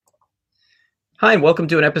Hi, and welcome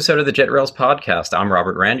to an episode of the JetRails podcast. I'm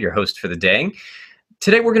Robert Rand, your host for the day.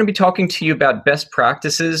 Today, we're going to be talking to you about best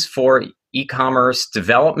practices for e-commerce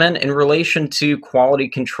development in relation to quality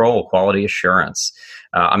control, quality assurance.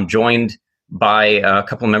 I'm joined by a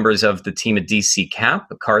couple of members of the team at DCKAP,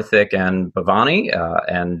 Karthik and Bhavani,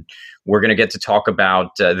 and we're going to get to talk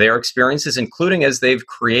about their experiences, including as they've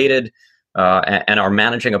created and are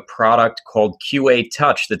managing a product called QA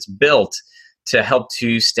Touch that's built to help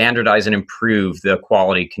to standardize and improve the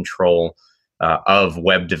quality control of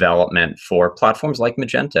web development for platforms like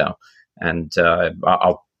Magento. And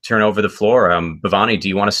I'll turn over the floor. Bhavani, do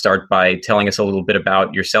you want to start by telling us a little bit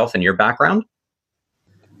about yourself and your background?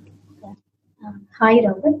 Hi,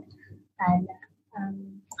 Robert. And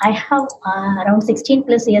I have around 16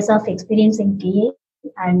 plus years of experience in TA,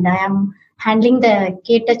 and I am handling the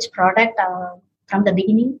K-Touch product from the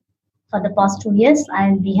beginning for the past 2 years,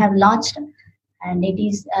 and we have launched. And it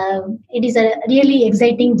is a really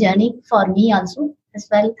exciting journey for me also as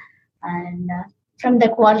well. And from the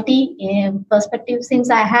quality perspective, since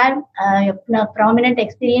I have a prominent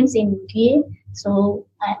experience in QA, so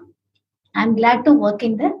I'm glad to work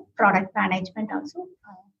in the product management also.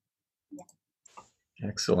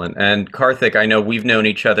 Excellent. And Karthik, I know we've known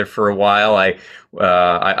each other for a while.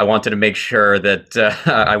 I wanted to make sure that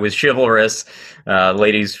I was chivalrous,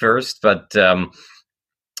 ladies first, But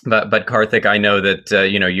Karthik, I know that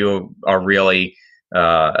you are really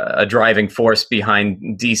a driving force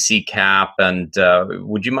behind DCKAP, and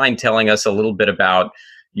would you mind telling us a little bit about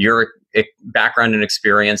your background and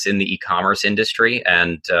experience in the e-commerce industry,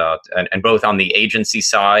 and both on the agency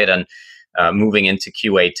side and moving into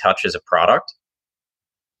QA Touch as a product?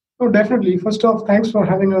 Oh, definitely. First off, thanks for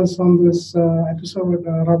having us on this episode,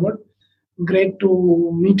 Robert. Great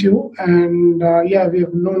to meet you, and we have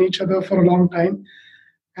known each other for a long time.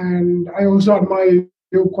 And I also admire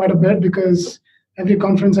you quite a bit because every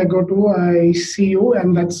conference I go to, I see you,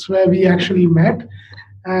 and that's where we actually met.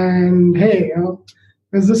 And hey,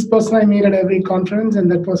 there's this person I meet at every conference, and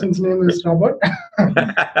that person's name is Robert.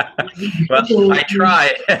 Well, I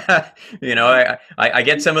try. I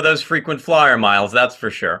get some of those frequent flyer miles, that's for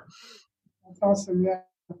sure. That's awesome, yeah.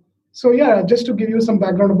 So just to give you some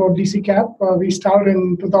background about DCKAP, we started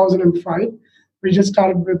in 2005. We just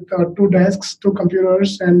started with 2 desks, 2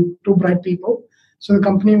 computers, and 2 bright people. So the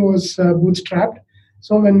company was bootstrapped.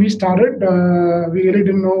 So when we started, we really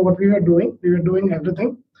didn't know what we were doing. We were doing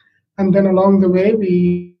everything. And then along the way,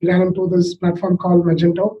 we ran into this platform called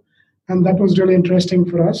Magento. And that was really interesting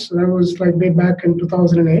for us. That was like way back in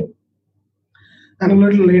 2008. And a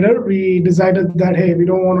little later, we decided that, hey, we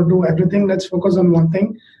don't want to do everything. Let's focus on one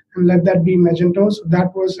thing and let that be Magento. So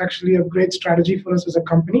that was actually a great strategy for us as a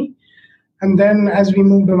company. And then as we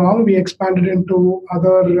moved along, we expanded into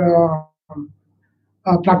other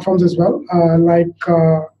platforms as well, like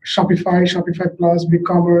Shopify, Shopify Plus,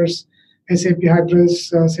 BigCommerce, SAP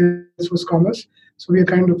Hybris, Salesforce Commerce. So we are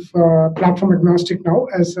kind of platform agnostic now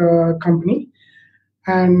as a company.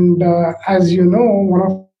 And as you know, one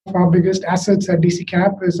of our biggest assets at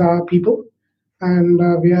DCKAP is our people. And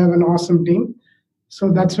we have an awesome team. So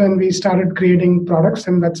that's when we started creating products,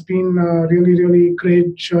 and that's been a really, really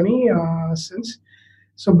great journey since.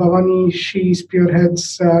 So Bhavani, she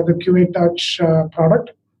spearheads the QA Touch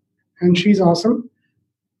product, and she's awesome.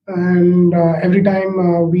 And every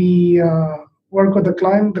time we work with the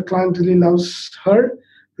client really loves her,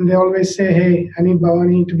 and they always say, hey, I need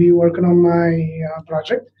Bhavani to be working on my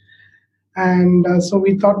project. And so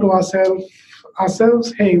we thought to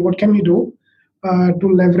ourselves, hey, what can we do to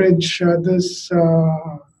leverage this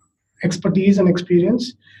expertise and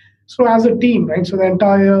experience? So as a team, right? So the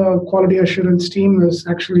entire quality assurance team is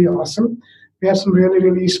actually awesome. We have some really,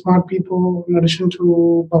 really smart people in addition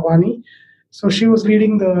to Bhavani. So she was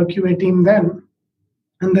leading the QA team then.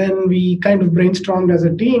 And then we kind of brainstormed as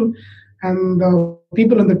a team. And the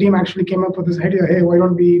people in the team actually came up with this idea, hey, why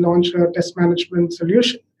don't we launch a test management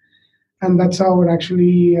solution? And that's how it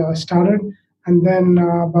actually started. And then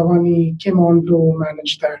Bhavani came on to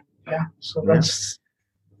manage that. Yeah, so that's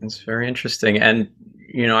very interesting. And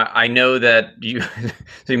I know that you.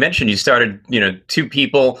 So you mentioned you started, 2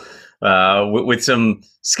 people with some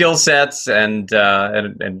skill sets, and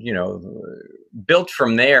built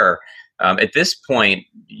from there. At this point,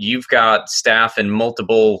 you've got staff in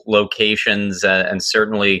multiple locations, and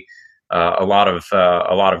certainly a lot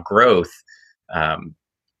of growth.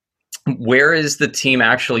 Where is the team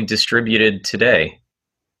actually distributed today?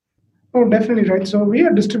 Oh, definitely, right. So we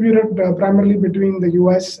are distributed primarily between the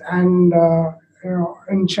US and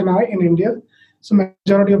in Chennai in India. So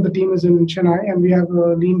majority of the team is in Chennai, and we have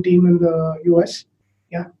a lean team in the US.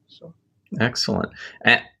 Yeah. So Excellent.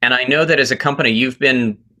 And I know that as a company, you've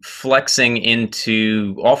been flexing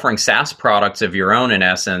into offering SaaS products of your own, in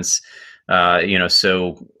essence.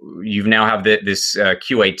 So you now have this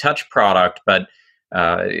QA Touch product, but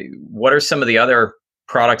what are some of the other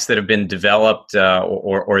products that have been developed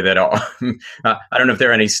or that are, I don't know if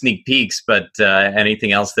there are any sneak peeks, but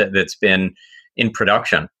anything else that's been in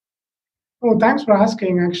production? Oh, thanks for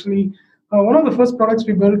asking. Actually, one of the first products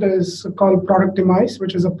we built is called Productimize,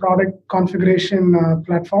 which is a product configuration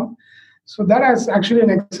platform. So that is actually an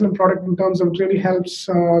excellent product in terms of it really helps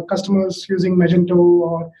customers using Magento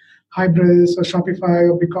or Hybris or Shopify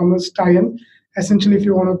or BigCommerce tie-in. Essentially, if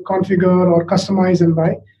you want to configure or customize and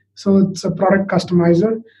buy. So it's a product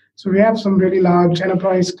customizer. So we have some really large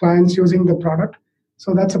enterprise clients using the product.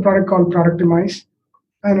 So that's a product called Productimize.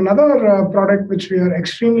 And another product which we are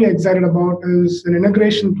extremely excited about is an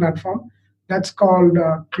integration platform that's called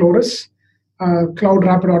Chloris, Cloud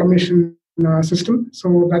Rapid Automation System.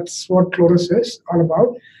 So that's what Chloris is all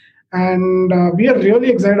about. And we are really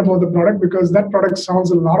excited about the product because that product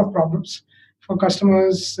solves a lot of problems for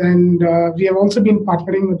customers. And we have also been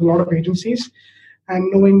partnering with a lot of agencies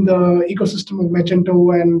and knowing the ecosystem of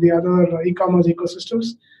Magento and the other e-commerce ecosystems.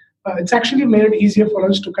 It's actually made it easier for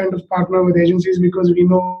us to kind of partner with agencies because we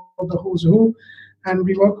know the who's who, and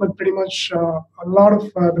we work with pretty much a lot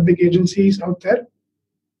of the big agencies out there.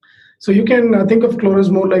 So you can think of Chloris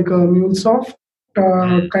more like a MuleSoft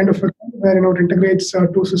kind of a thing where it integrates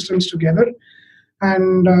two systems together.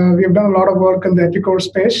 And we have done a lot of work in the Epicor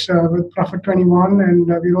space with Profit 21, and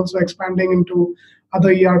we're also expanding into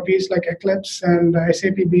other ERPs like Eclipse and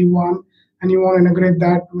SAP B1, and you want to integrate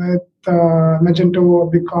that with Magento or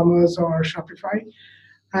BigCommerce or Shopify.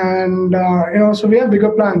 And so we have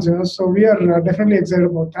bigger plans. So we are definitely excited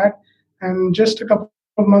about that. And just a couple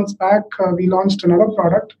of months back, we launched another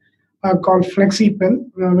product called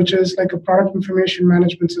FlexiPin, which is like a product information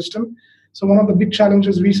management system. So one of the big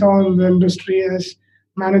challenges we saw in the industry is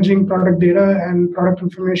managing product data and product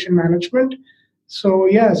information management. So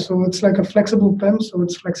so it's like a flexible pin. So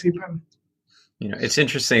it's FlexiPin. It's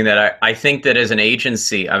interesting that I think that as an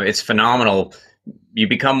agency, it's phenomenal. You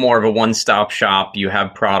become more of a one-stop shop. You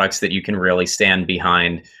have products that you can really stand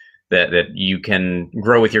behind, that you can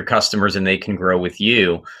grow with your customers and they can grow with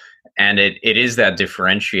you. And it is that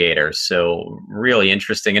differentiator. So really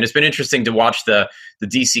interesting. And it's been interesting to watch the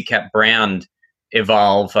DCKAP brand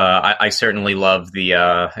evolve. I certainly love the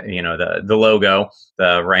logo,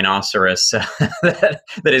 the rhinoceros that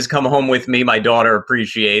has come home with me. My daughter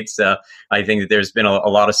appreciates. I think that there's been a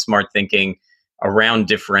lot of smart thinking around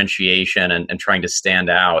differentiation and trying to stand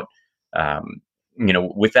out.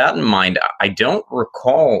 With that in mind, I don't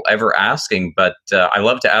recall ever asking, but I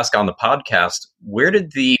love to ask on the podcast, where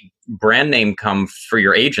did the brand name come for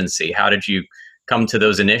your agency? How did you come to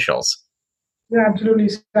those initials? Yeah, absolutely.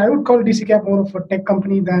 I would call DCKAP more of a tech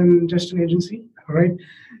company than just an agency, right?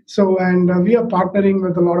 So, and we are partnering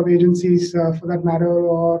with a lot of agencies for that matter,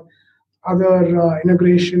 or other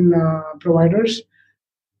integration providers.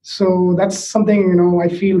 So that's something, I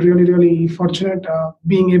feel really, really fortunate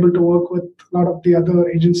being able to work with a lot of the other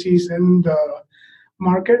agencies in the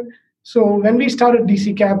market. So when we started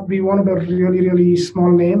DCKAP, we wanted a really, really small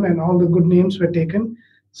name, and all the good names were taken.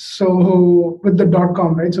 So with the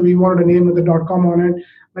 .com, right? So we wanted a name with the .com on it.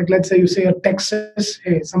 Like, let's say you say a Texas,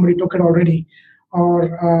 hey, somebody took it already,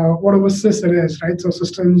 or whatever sys it is, right? So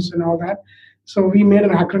systems and all that. So we made an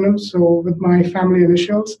acronym. So with my family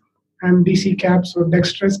initials, I'm DCKAP, so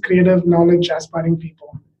Dexterous, Creative, Knowledge, Aspiring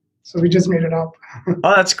People. So we just made it up.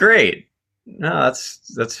 Oh, that's great. No,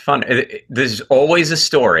 that's fun. There's always a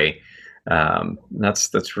story.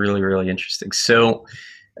 That's really, really interesting. So,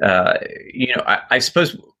 I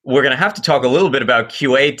suppose we're going to have to talk a little bit about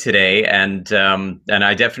QA today, and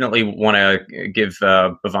I definitely want to give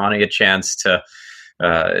Bhavani a chance to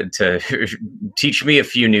teach me a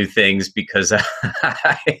few new things because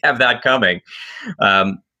I have that coming.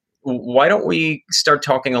 Why don't we start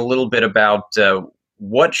talking a little bit about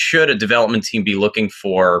what should a development team be looking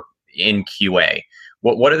for in QA?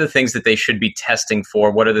 What are the things that they should be testing for?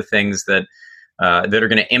 What are the things that are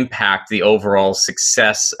going to impact the overall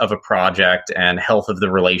success of a project and health of the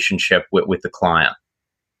relationship with the client?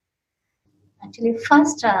 Actually,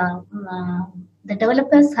 first, the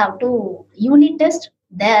developers have to unit test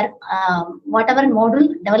their whatever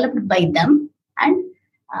module developed by them, and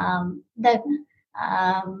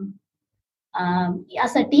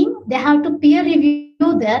as a team, they have to peer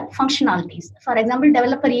review their functionalities. For example,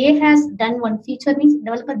 developer A has done one feature, means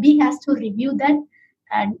developer B has to review that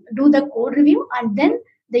and do the code review, and then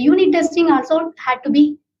the unit testing also had to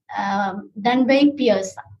be done by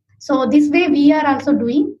peers. So this way we are also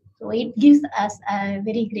doing. So it gives us a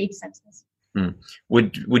very great success.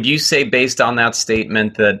 Would you say, based on that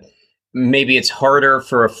statement, that maybe it's harder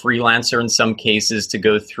for a freelancer in some cases to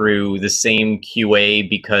go through the same QA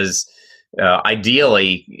because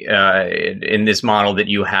ideally in this model that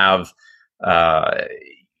you have a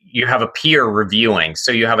peer reviewing,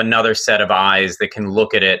 so you have another set of eyes that can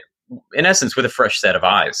look at it in essence with a fresh set of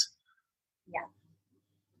eyes?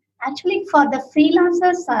 Actually, for the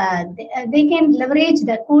freelancers, they can leverage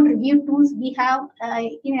the code review tools we have.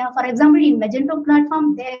 For example, in Magento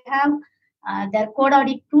platform, they have their code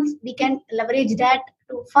audit tools. We can leverage that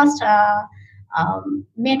to first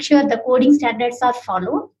make sure the coding standards are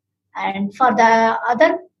followed. And for the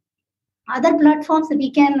other platforms,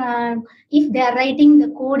 we can, if they are writing the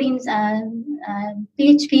code in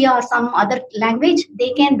PHP or some other language,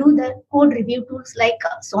 they can do the code review tools like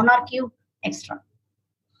SonarQube, etc.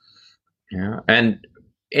 Yeah, and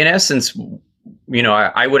in essence,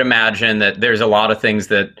 I would imagine that there's a lot of things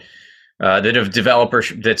that that a developer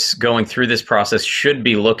that's going through this process should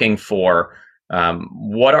be looking for.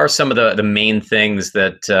 What are some of the main things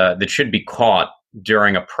that that should be caught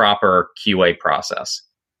during a proper QA process?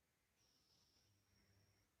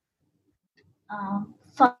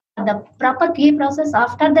 For the proper QA process,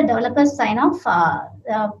 after the developers sign off,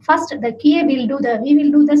 first the QA we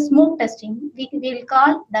will do the smoke testing. We will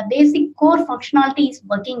call the basic core functionality is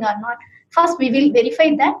working or not. First, we will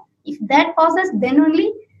verify that. If that passes, then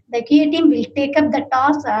only the QA team will take up the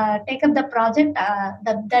task, take up the project,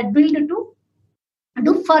 that build to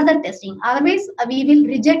do further testing. Otherwise, we will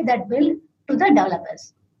reject that build to the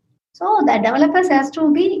developers. So the developers has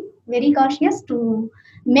to be very cautious to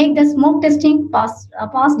make the smoke testing passed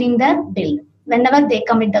in their build whenever they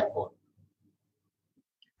commit the code.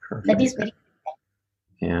 Perfect. That is very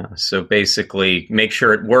Yeah. So basically, make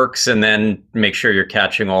sure it works, and then make sure you're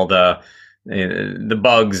catching all the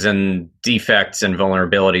bugs and defects and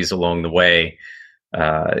vulnerabilities along the way.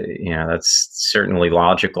 That's certainly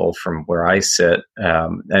logical from where I sit.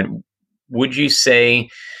 And would you say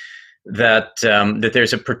that that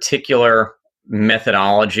there's a particular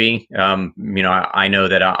methodology? I know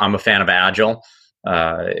that I'm a fan of Agile,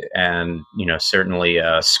 and certainly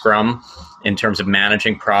Scrum in terms of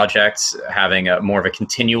managing projects, having more of a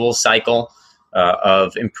continual cycle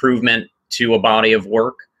of improvement to a body of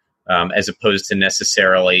work, as opposed to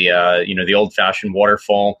necessarily the old-fashioned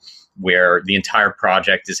waterfall where the entire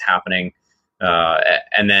project is happening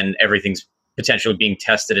and then everything's potentially being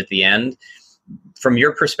tested at the end. From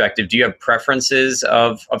your perspective, do you have preferences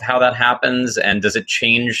of how that happens, and does it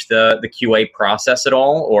change the QA process at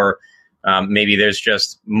all, or maybe there's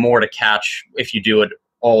just more to catch if you do it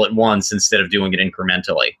all at once instead of doing it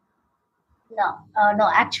incrementally? No.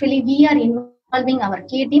 Actually, we are involving our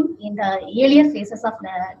QA team in the earlier phases of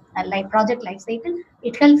the project life cycle.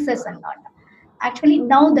 It helps us a lot. Actually,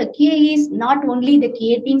 now the QA is not only the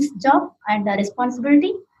QA team's job and the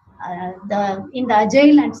responsibility. In the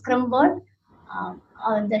Agile and Scrum world,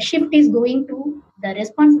 the shift is going to, the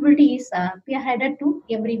responsibility is spearheaded to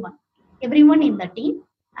everyone in the team,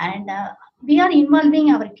 and we are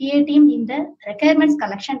involving our QA team in the requirements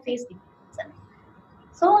collection phase itself.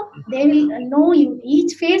 So they will know in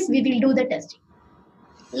each phase we will do the testing.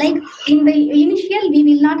 Like in the initial, we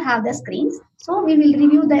will not have the screens, so we will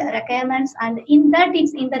review the requirements, and in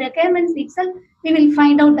the requirements itself, we will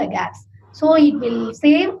find out the gaps. So it will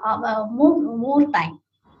save more time.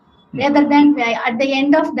 Rather than at the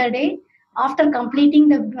end of the day, after completing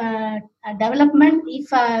the development, if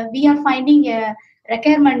we are finding a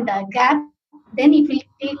requirement gap, then it will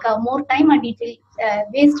take more time, and it will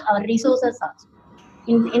waste our resources also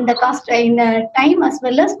in the cost, in time as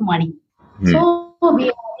well as money. So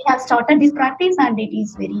we have started this practice, and it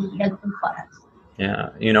is very helpful for us. Yeah,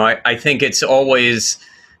 I think it's always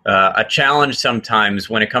a challenge sometimes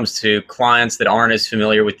when it comes to clients that aren't as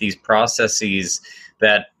familiar with these processes,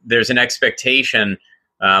 that there's an expectation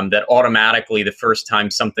that automatically the first time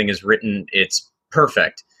something is written, it's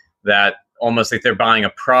perfect, that almost like they're buying a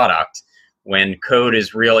product, when code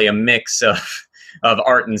is really a mix of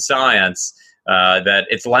art and science, that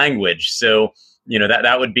it's language. So,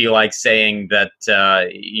 that would be like saying that,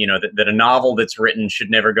 that a novel that's written should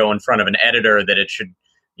never go in front of an editor, that it should,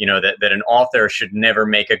 that an author should never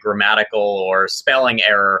make a grammatical or spelling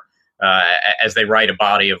error as they write a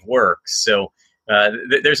body of work. So,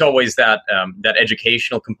 there's always that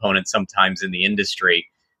educational component sometimes in the industry,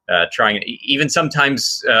 trying, even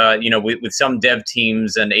sometimes, with some dev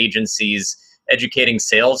teams and agencies, educating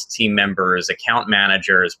sales team members, account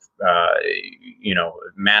managers,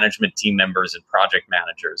 management team members and project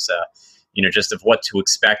managers, just of what to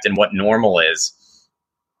expect and what normal is,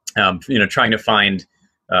 trying to find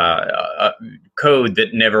code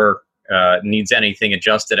that never needs anything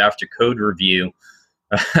adjusted after code review,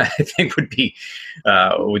 I think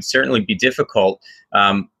would certainly be difficult.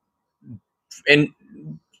 And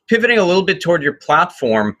pivoting a little bit toward your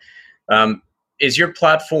platform, is your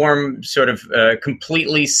platform sort of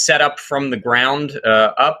completely set up from the ground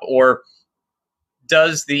up, or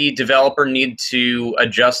does the developer need to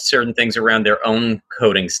adjust certain things around their own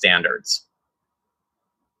coding standards?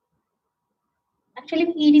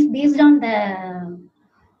 Actually, it is based on the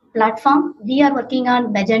platform. We are working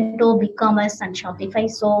on Magento, BigCommerce, and Shopify.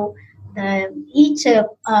 So each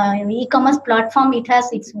e-commerce platform, it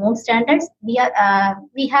has its own standards. We have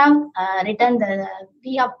written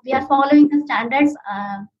we are following the standards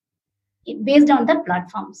based on the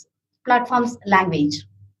platform's language.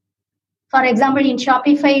 For example, in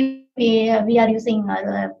Shopify, we are using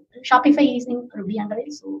Shopify using Ruby on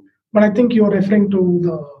Rails. So, but I think you're referring to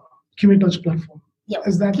the QA platform. Yeah.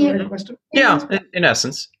 Is that the right question? Yeah, in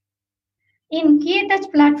essence. In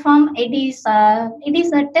QA platform, it is a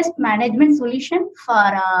test management solution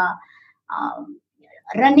for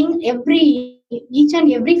running each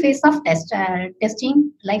and every phase of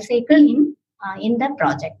testing lifecycle in the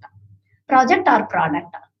project or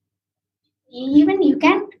product. Even you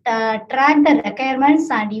can track the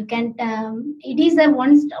requirements, and you can. It is a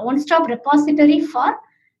one-stop repository for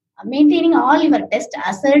maintaining all your test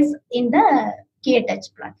assets in the QA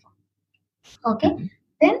platform. Okay,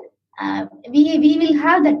 then we will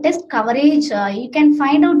have the test coverage. You can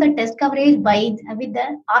find out the test coverage with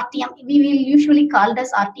the RTM. We will usually call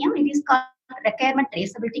this RTM. It is called requirement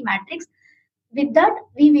traceability matrix. With that,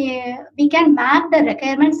 we can map the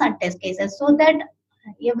requirements and test cases, so that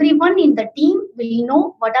everyone in the team will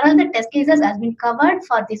know what are all the test cases has been covered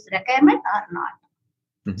for this requirement or not.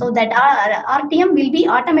 Mm-hmm. So that our RTM will be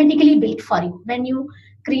automatically built for you when you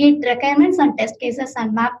create requirements and test cases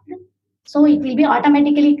and map them. So it will be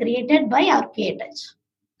automatically created by our QA touch.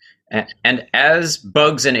 And as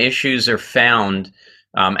bugs and issues are found,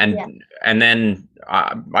 and then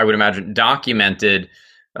I would imagine documented,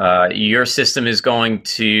 your system is going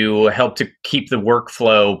to help to keep the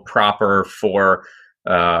workflow proper for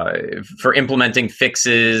implementing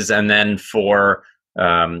fixes, and then for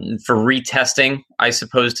retesting, I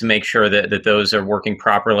suppose, to make sure that those are working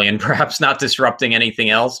properly and perhaps not disrupting anything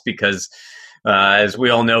else, because as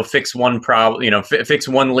we all know, fix one problem, fix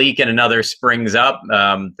one leak and another springs up.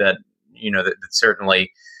 That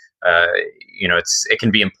certainly, it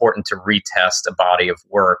can be important to retest a body of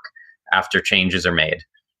work after changes are made.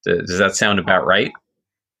 Does that sound about right?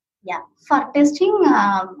 Yeah, for testing,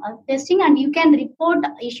 and you can report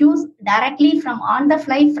issues directly from on the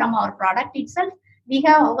fly from our product itself. We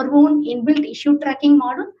have our own inbuilt issue tracking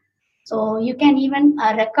model, so you can even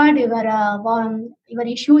record your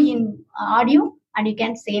issue in audio, and you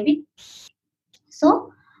can save it.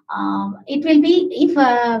 So it will be, if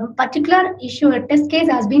a particular issue, a test case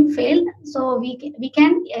has been failed, so we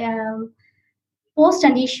can post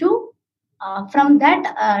an issue from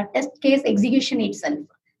that test case execution itself.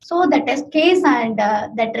 So the test case and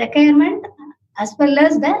that requirement, as well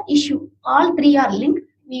as the issue, all three are linked.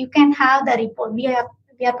 You can have the report. We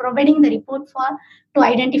are providing the report to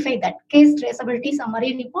identify that case traceability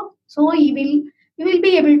summary report. So you will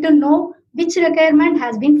be able to know which requirement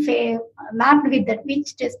has been mapped with that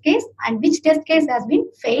which test case, and which test case has been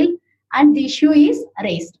failed and the issue is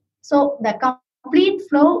raised. So the complete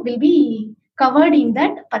flow will be covered in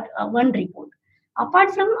that one report.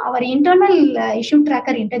 Apart from our internal issue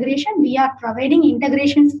tracker integration, we are providing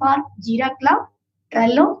integrations for Jira Cloud,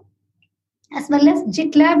 Trello, as well as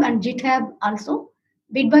GitLab and GitHub also.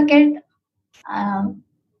 Bitbucket,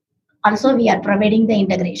 also we are providing the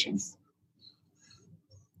integrations.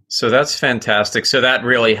 So that's fantastic. So that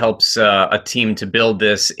really helps a team to build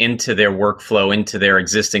this into their workflow, into their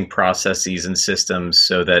existing processes and systems,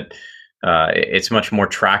 so that it's much more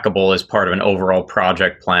trackable as part of an overall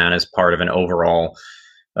project plan, as part of an overall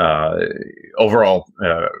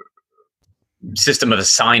system of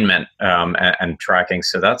assignment and tracking.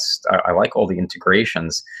 So I like all the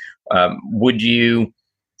integrations. Would you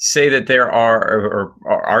say that there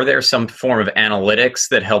are there some form of analytics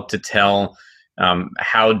that help to tell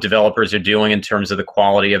how developers are doing in terms of the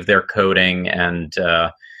quality of their coding? And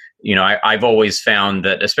I've always found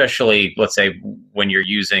that, especially, let's say, when you're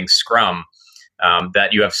using Scrum,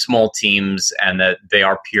 that you have small teams and that they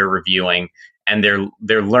are peer reviewing and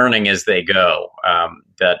they're learning as they go.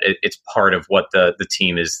 That it's part of what the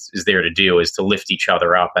team is there to do, is to lift each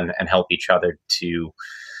other up and help each other to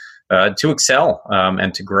excel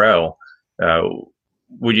and to grow.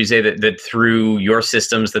 Would you say that through your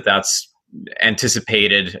systems that's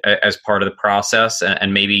anticipated as part of the process,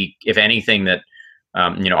 and maybe if anything that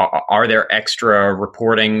are there extra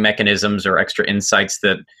reporting mechanisms or extra insights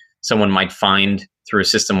that someone might find through a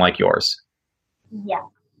system like yours? Yeah,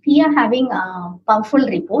 we are having powerful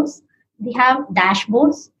reports. We have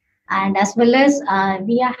dashboards, and as well as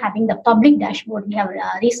we are having the public dashboard. We have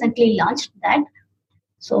recently launched that.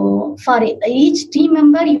 So for each team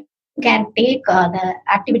member, you can take the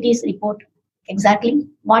activities report, exactly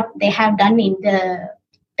what they have done in the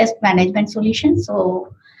test management solution.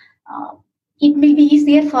 So it will be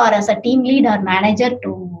easier for us, a team lead or manager,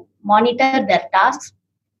 to monitor their tasks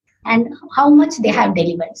and how much they have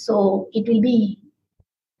delivered. So it will be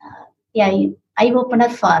eye opener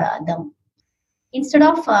for them. Instead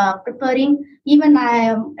of preparing, even I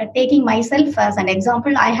am taking myself as an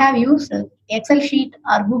example. I have used Excel sheet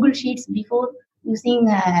or Google Sheets before using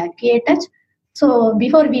QA Touch. So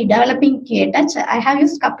before we developing QA Touch, I have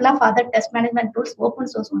used a couple of other test management tools, open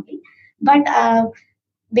source only. But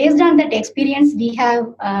based on that experience, we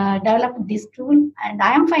have developed this tool, and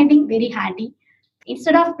I am finding very handy.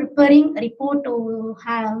 Instead of preparing a report to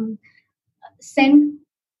send,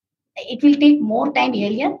 it will take more time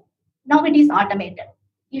earlier. Now it is automated.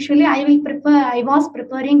 Usually I was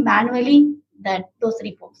preparing manually those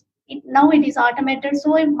reports. Now it is automated,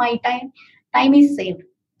 so my time is saved,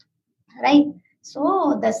 right?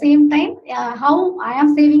 So the same time, how I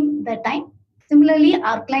am saving the time, similarly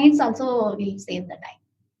our clients also will save the time.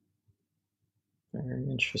 Very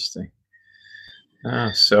interesting.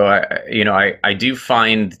 So I do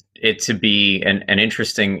find it to be an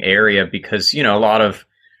interesting area, because a lot of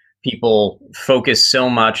people focus so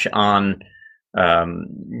much on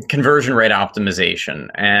conversion rate optimization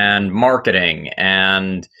and marketing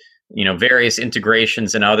and various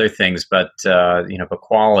integrations and other things, but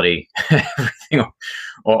quality, everything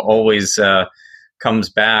always comes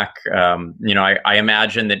back. I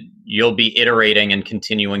imagine that you'll be iterating and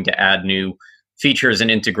continuing to add new features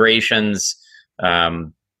and integrations,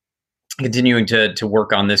 continuing to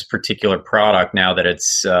work on this particular product now that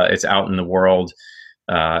it's out in the world.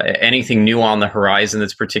 Anything new on the horizon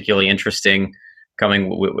that's particularly interesting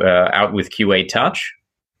coming out with QA Touch?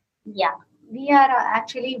 Yeah, we are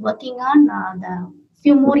actually working on the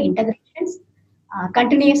few more integrations,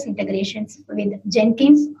 continuous integrations with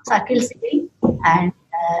Jenkins, Circle City, and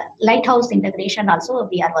Lighthouse integration. Also,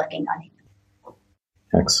 we are working on it.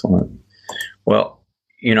 Excellent. Well,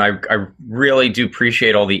 I really do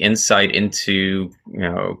appreciate all the insight into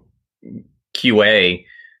QA.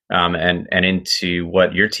 And into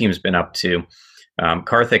what your team's been up to.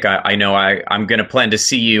 Karthik, I know I'm going to plan to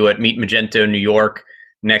see you at Meet Magento New York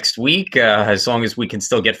next week, as long as we can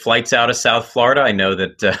still get flights out of South Florida. I know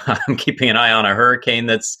that I'm keeping an eye on a hurricane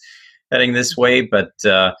that's heading this way, but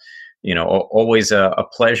always a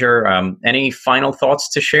pleasure. Any final thoughts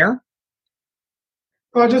to share?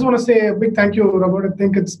 I just want to say a big thank you, Robert. I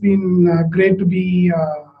think it's been great to be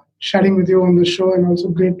chatting with you on the show, and also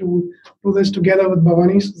great to do this together with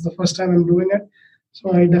Bhavani. It's the first time I'm doing it,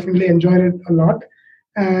 so I definitely enjoyed it a lot.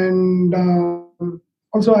 And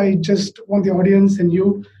also, I just want the audience and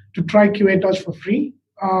you to try QA Touch for free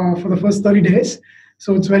for the first 30 days.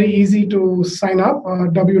 So it's very easy to sign up,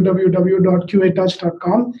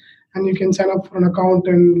 www.qatouch.com, and you can sign up for an account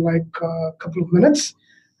in like a couple of minutes,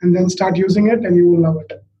 and then start using it, and you will love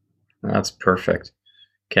it. That's perfect.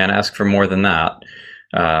 Can't ask for more than that.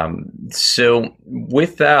 So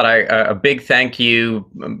with that, a big thank you,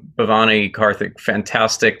 Bhavani, Karthik.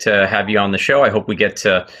 Fantastic to have you on the show. I hope we get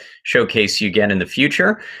to showcase you again in the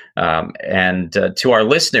future. And to our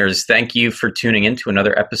listeners, thank you for tuning in to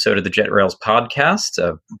another episode of the JetRails podcast.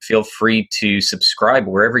 Feel free to subscribe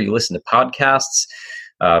wherever you listen to podcasts.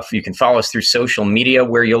 You can follow us through social media,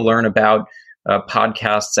 where you'll learn about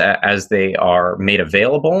podcasts as they are made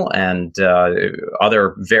available, and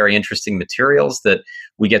other very interesting materials that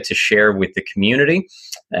we get to share with the community.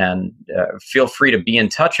 And feel free to be in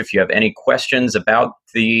touch if you have any questions about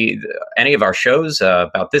any of our shows,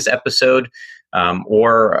 about this episode,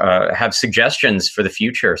 or have suggestions for the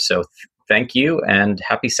future. So thank you, and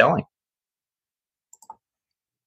happy selling.